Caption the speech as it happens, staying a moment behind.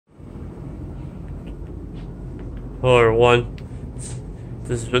Hello everyone,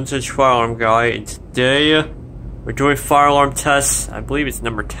 this is Vintage Fire Alarm Guy, and today we're doing fire alarm tests. I believe it's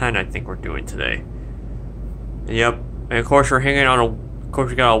number 10 I think we're doing today. And yep, and of course we're hanging on of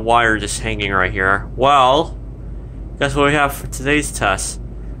course we got a wire just hanging right here. Well, guess what we have for today's test?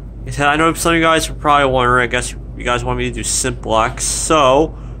 I know some of you guys are probably wondering, I guess you guys want me to do simplex,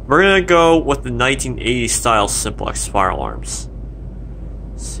 so we're gonna go with the 1980s style simplex fire alarms.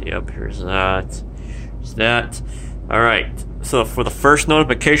 Let's see, up here's that. There's that. Alright, so for the first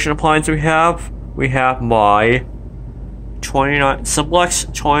notification appliance we have my 29 simplex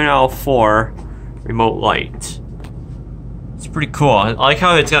 2904 remote light. It's pretty cool. I like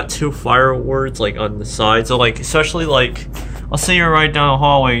how it's got two fire words like on the side. So like, especially like, let's say you're right down the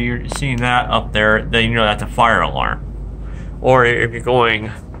hallway, you're seeing that up there, then you know that's a fire alarm. Or if you're going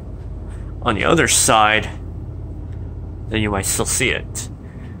on the other side, then you might still see it.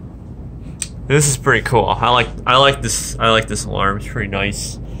 This is pretty cool. I like this alarm. It's pretty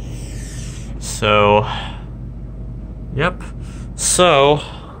nice. So, yep. So,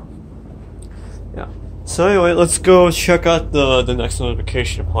 yeah. So anyway, let's go check out the next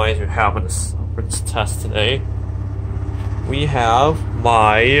notification appliance we have for this test today. We have we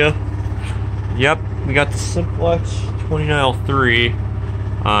got the simplex 2903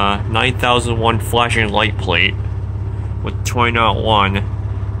 9001 flashing light plate with 2901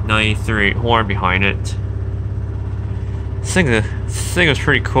 93 horn behind it. This thing is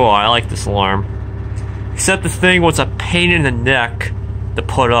pretty cool. I like this alarm. Except this thing was a pain in the neck to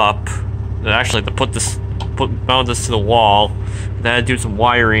put up. Actually, to mount this to the wall. They had to do some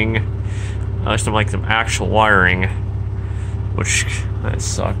wiring, some actual wiring, which that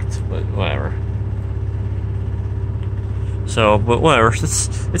sucked. But whatever. So, but whatever.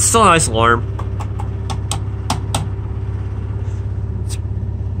 It's still a nice alarm.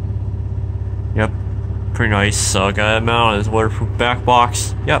 Yep, pretty nice. So I got it mounted on this waterproof back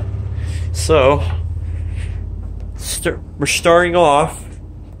box. Yep. So we're starting off.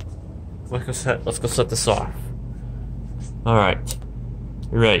 Let's go set this off. All right,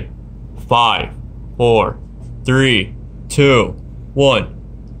 you ready? 5, 4, 3, 2, 1.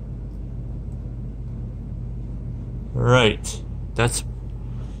 All right, that's.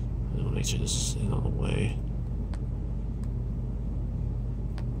 I'll make sure this is in on the way.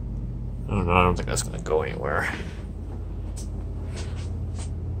 I don't think that's gonna go anywhere.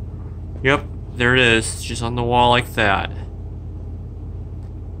 Yep, there it is. It's just on the wall like that.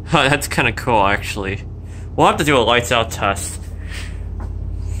 That's kind of cool, actually. We'll have to do a lights out test.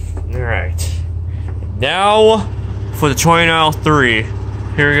 Alright. Now, for the 2903.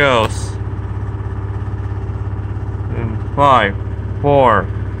 Here it goes. In 5, 4,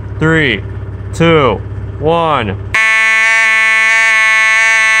 3, 2, 1.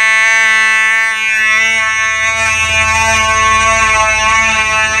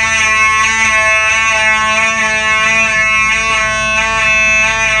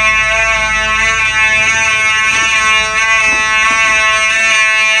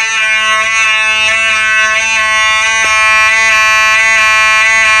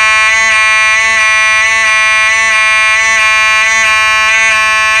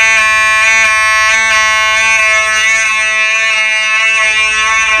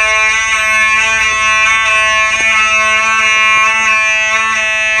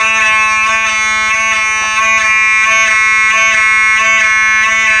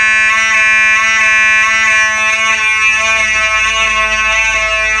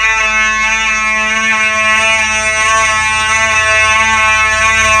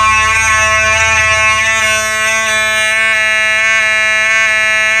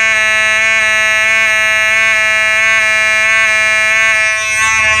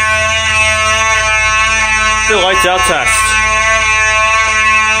 Lights out test.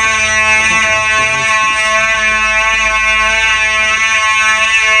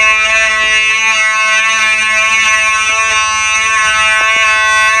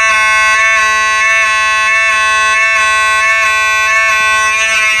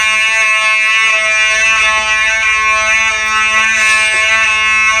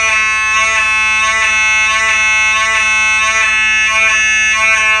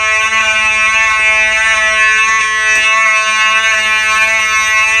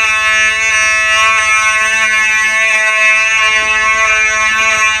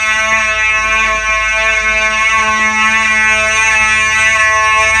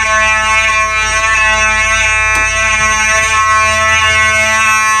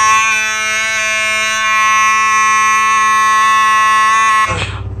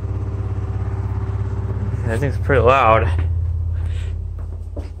 I think it's pretty loud.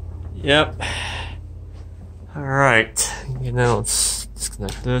 Yep. Alright, now let's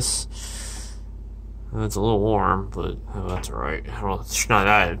disconnect this. It's a little warm, but that's alright. It's not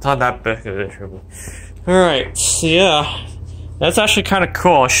that big of an issue. Alright, so yeah. That's actually kind of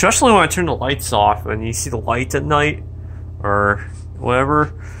cool, especially when I turn the lights off and you see the light at night, or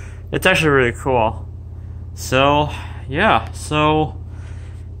whatever. It's actually really cool. So, yeah, so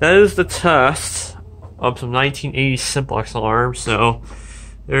that is the test of some 1980 simplex alarms. So,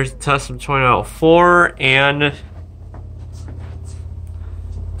 there's the test of 2004 and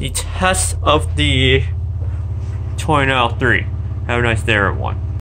the test of the 2003. Have a nice day, everyone.